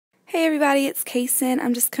Hey everybody, it's Kitten.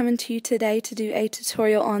 I'm just coming to you today to do a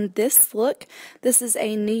tutorial on this look. This is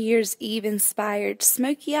a New Year's Eve inspired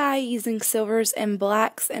smoky eye using silvers and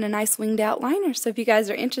blacks and a nice winged out liner. So if you guys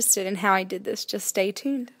are interested in how I did this, just stay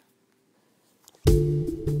tuned.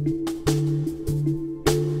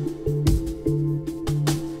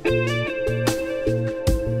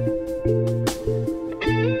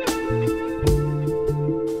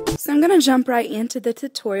 So I'm going to jump right into the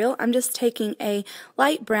tutorial. I'm just taking a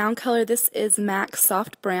light brown color. This is MAC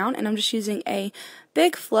Soft Brown, and I'm just using a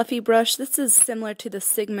big fluffy brush. This is similar to the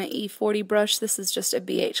Sigma E40 brush. This is just a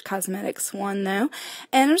BH Cosmetics one though.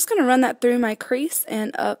 And I'm just going to run that through my crease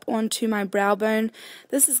and up onto my brow bone.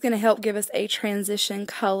 This is going to help give us a transition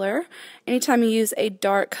color. Anytime you use a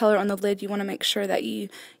dark color on the lid, you want to make sure that you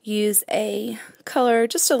use a color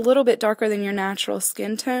just a little bit darker than your natural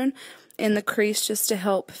skin tone in the crease just to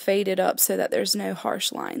help fade it up so that there's no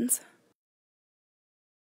harsh lines.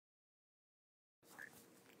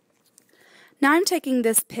 Now I'm taking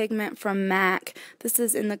this pigment from MAC. This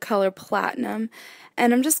is in the color Platinum,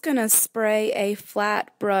 and I'm just going to spray a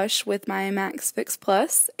flat brush with my MAC Fix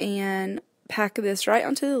Plus and pack this right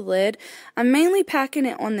onto the lid. I'm mainly packing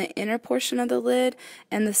it on the inner portion of the lid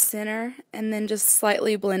and the center, and then just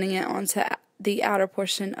slightly blending it onto the outer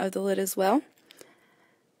portion of the lid as well.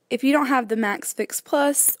 If you don't have the MAC Fix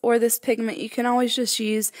Plus or this pigment, you can always just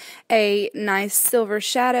use a nice silver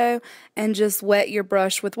shadow and just wet your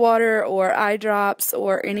brush with water or eye drops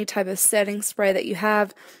or any type of setting spray that you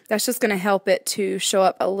have. That's just going to help it to show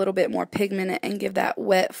up a little bit more pigmented and give that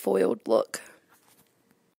wet foiled look.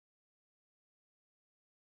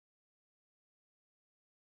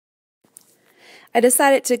 I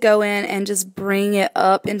decided to go in and just bring it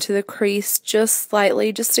up into the crease just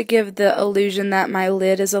slightly, just to give the illusion that my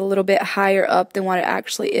lid is a little bit higher up than what it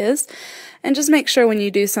actually is. And just make sure when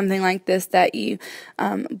you do something like this that you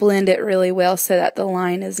blend it really well so that the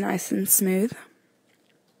line is nice and smooth.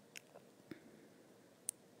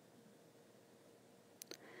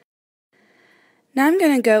 Now I'm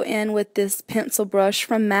going to go in with this pencil brush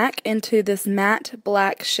from MAC into this matte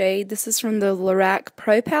black shade. This is from the Lorac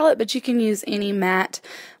Pro Palette, but you can use any matte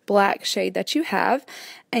black shade that you have.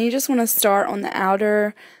 And you just want to start on the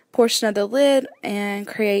outer portion of the lid and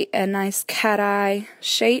create a nice cat eye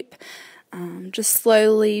shape. Just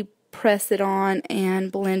slowly press it on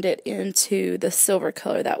and blend it into the silver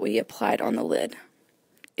color that we applied on the lid.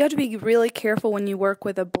 You have to be really careful when you work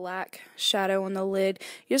with a black shadow on the lid.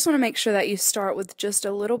 You just want to make sure that you start with just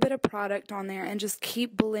a little bit of product on there and just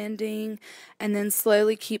keep blending and then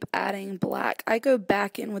slowly keep adding black. I go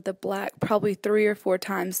back in with the black probably 3 or 4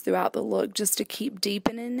 times throughout the look just to keep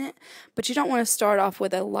deepening it, but you don't want to start off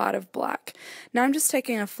with a lot of black. Now I'm just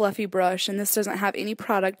taking a fluffy brush, and this doesn't have any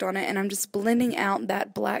product on it, and I'm just blending out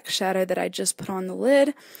that black shadow that I just put on the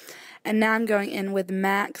lid. And now I'm going in with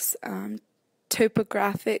MAC's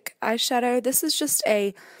Typographic eyeshadow. This is just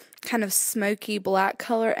a kind of smoky black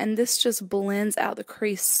color, and this just blends out the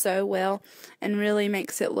crease so well and really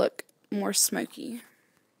makes it look more smoky.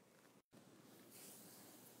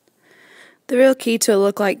 The real key to a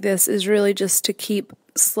look like this is really just to keep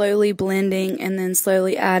slowly blending and then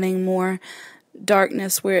slowly adding more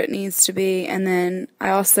darkness where it needs to be. And then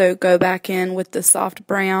I also go back in with the soft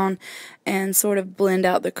brown and sort of blend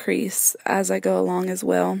out the crease as I go along as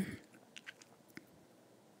well.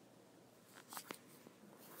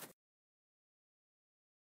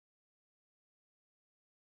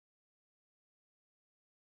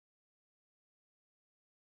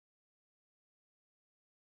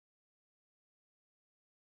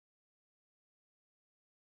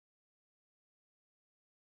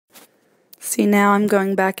 See, now I'm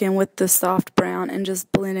going back in with the soft brown and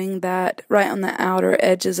just blending that right on the outer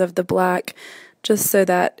edges of the black, just so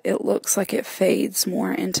that it looks like it fades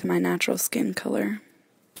more into my natural skin color.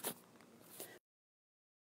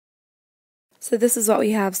 So this is what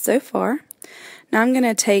we have so far. Now I'm going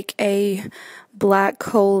to take a black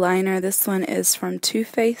kohl liner. This one is from Too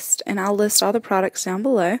Faced, and I'll list all the products down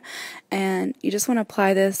below. And you just want to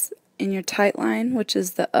apply this in your tight line, which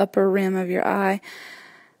is the upper rim of your eye,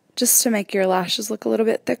 just to make your lashes look a little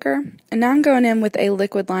bit thicker. And now I'm going in with a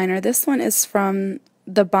liquid liner. This one is from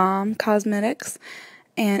the Balm Cosmetics,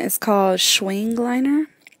 and it's called Schwing liner.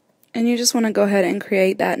 And you just want to go ahead and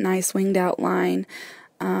create that nice winged out line.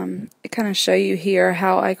 I kind of show you here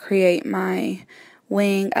how I create my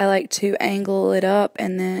wing. I like to angle it up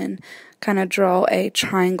and then kind of draw a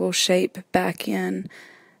triangle shape back in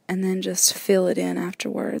and then just fill it in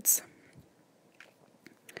afterwards.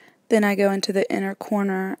 Then I go into the inner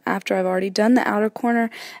corner after I've already done the outer corner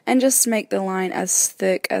and just make the line as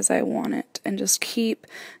thick as I want it. And just keep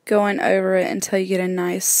going over it until you get a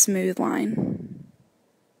nice smooth line.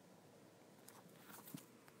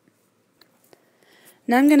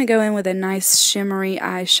 Now I'm going to go in with a nice shimmery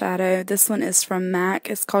eyeshadow. This one is from MAC.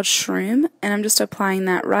 It's called Shroom. And I'm just applying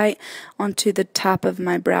that right onto the top of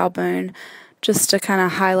my brow bone, just to kind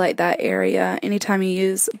of highlight that area. Anytime you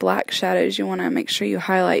use black shadows, you want to make sure you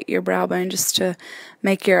highlight your brow bone just to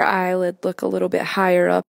make your eyelid look a little bit higher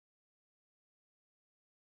up.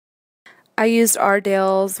 I used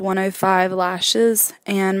Ardell's 105 lashes,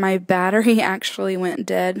 and my battery actually went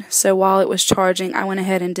dead. So while it was charging, I went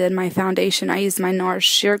ahead and did my foundation. I used my NARS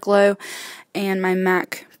Sheer Glow and my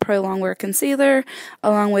MAC Prolongwear concealer,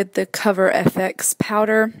 along with the CoverFx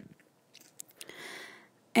powder.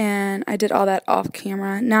 And I did all that off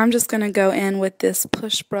camera. Now I'm just going to go in with this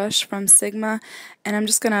push brush from Sigma, and I'm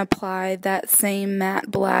just going to apply that same matte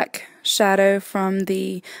black shadow from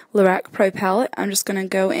the Lorac Pro Palette. I'm just going to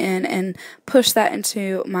go in and push that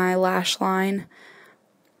into my lash line.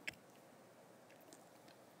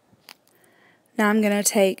 Now I'm going to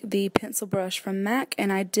take the pencil brush from MAC,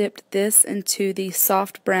 and I dipped this into the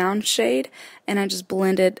soft brown shade, and I just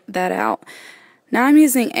blended that out. Now I'm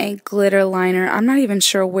using a glitter liner. I'm not even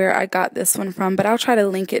sure where I got this one from, but I'll try to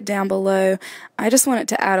link it down below. I just wanted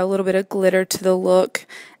to add a little bit of glitter to the look,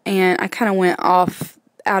 and I kind of went off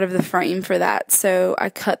out of the frame for that, so I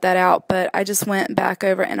cut that out, but I just went back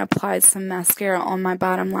over and applied some mascara on my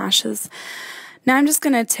bottom lashes. Now I'm just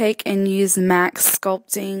going to take and use MAC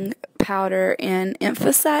Sculpting powder in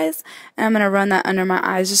Emphasize, and I'm going to run that under my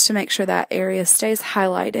eyes just to make sure that area stays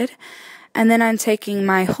highlighted. And then I'm taking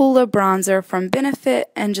my Hoola bronzer from Benefit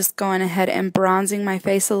and just going ahead and bronzing my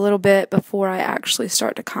face a little bit before I actually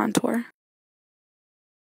start to contour.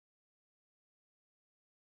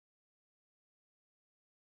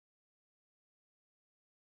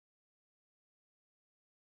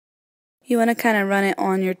 You want to kind of run it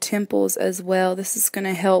on your temples as well. This is going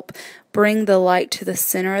to help bring the light to the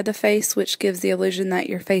center of the face, which gives the illusion that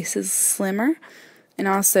your face is slimmer, and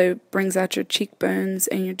also brings out your cheekbones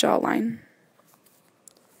and your jawline.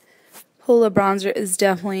 Hoola bronzer is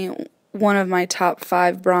definitely one of my top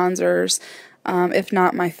 5 bronzers, if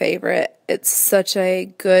not my favorite. It's such a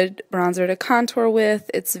good bronzer to contour with.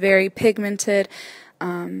 It's very pigmented.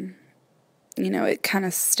 You know, it kind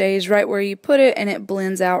of stays right where you put it, and it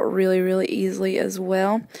blends out really, really easily as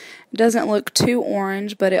well. It doesn't look too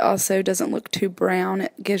orange, but it also doesn't look too brown.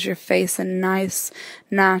 It gives your face a nice,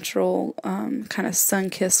 natural, kind of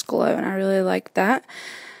sun-kissed glow, and I really like that.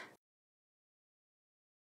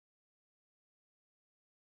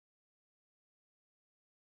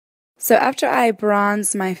 So after I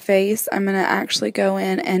bronze my face, I'm going to actually go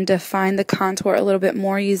in and define the contour a little bit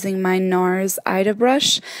more using my NARS Ita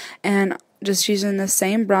Brush, and just using the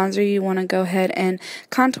same bronzer, you want to go ahead and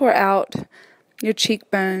contour out your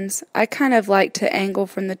cheekbones. I kind of like to angle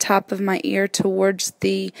from the top of my ear towards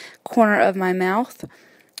the corner of my mouth,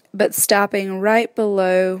 but stopping right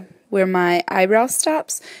below where my eyebrow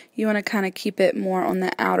stops. You want to kind of keep it more on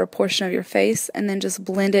the outer portion of your face, and then just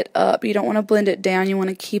blend it up. You don't want to blend it down. You want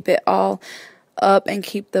to keep it all up and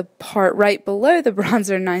keep the part right below the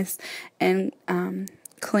bronzer nice and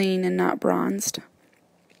clean and not bronzed.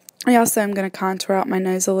 I also am going to contour out my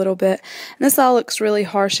nose a little bit. And this all looks really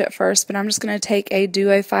harsh at first, but I'm just going to take a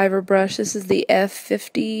duo fiber brush. This is the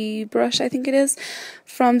F50 brush, I think it is,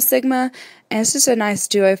 from Sigma. And it's just a nice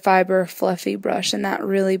duo fiber fluffy brush, and that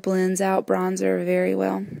really blends out bronzer very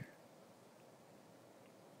well.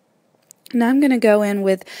 Now I'm going to go in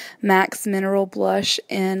with MAC's Mineral Blush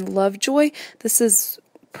in Lovejoy. This is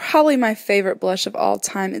probably my favorite blush of all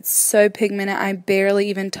time. It's so pigmented. I barely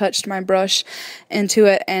even touched my brush into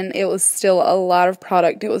it, and it was still a lot of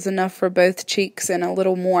product. It was enough for both cheeks and a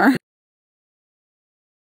little more.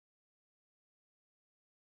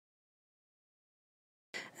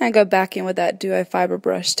 I go back in with that duo fiber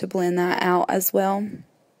brush to blend that out as well.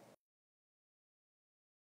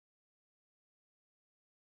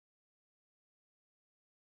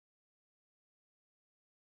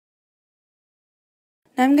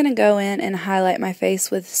 Now I'm going to go in and highlight my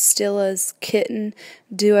face with Stila's Kitten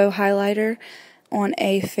Duo Highlighter on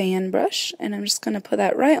a fan brush, and I'm just going to put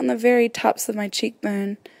that right on the very tops of my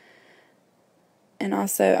cheekbone, and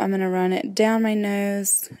also I'm going to run it down my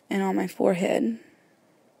nose and on my forehead.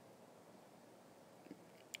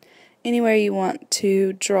 Anywhere you want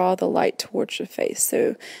to draw the light towards your face,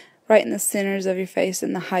 so right in the centers of your face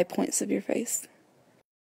and the high points of your face.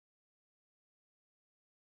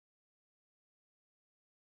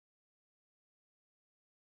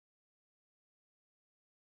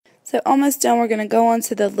 So almost done. We're going to go on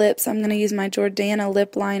to the lips. I'm going to use my Jordana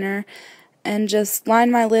lip liner and just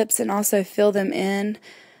line my lips and also fill them in.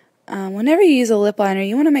 Whenever you use a lip liner,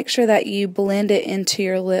 you want to make sure that you blend it into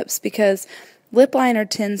your lips, because lip liner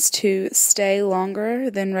tends to stay longer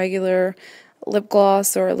than regular lip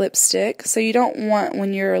gloss or lipstick. So you don't want,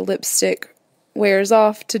 when your lipstick wears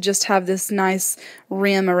off, to just have this nice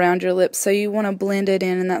rim around your lips. So you want to blend it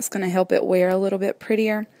in, and that's going to help it wear a little bit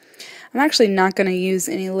prettier. I'm actually not going to use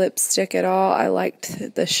any lipstick at all. I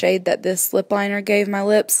liked the shade that this lip liner gave my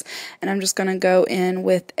lips, and I'm just going to go in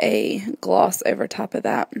with a gloss over top of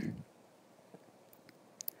that.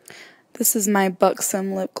 This is my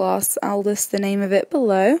Buxom lip gloss. I'll list the name of it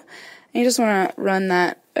below. And you just want to run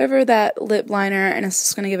that over that lip liner, and it's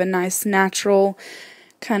just going to give a nice natural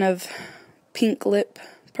kind of pink lip,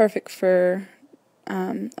 perfect for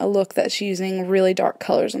a look that's using really dark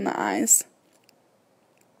colors on the eyes.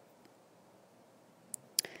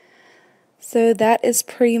 So that is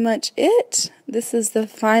pretty much it. This is the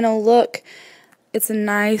final look. It's a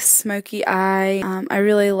nice smoky eye. I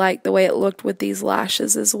really like the way it looked with these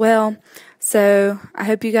lashes as well. So I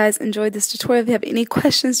hope you guys enjoyed this tutorial. If you have any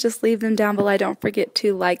questions, just leave them down below. Don't forget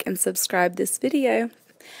to like and subscribe this video.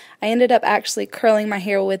 I ended up actually curling my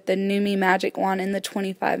hair with the NARS Magic Wand in the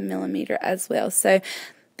 25mm as well. So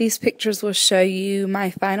these pictures will show you my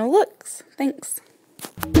final looks. Thanks.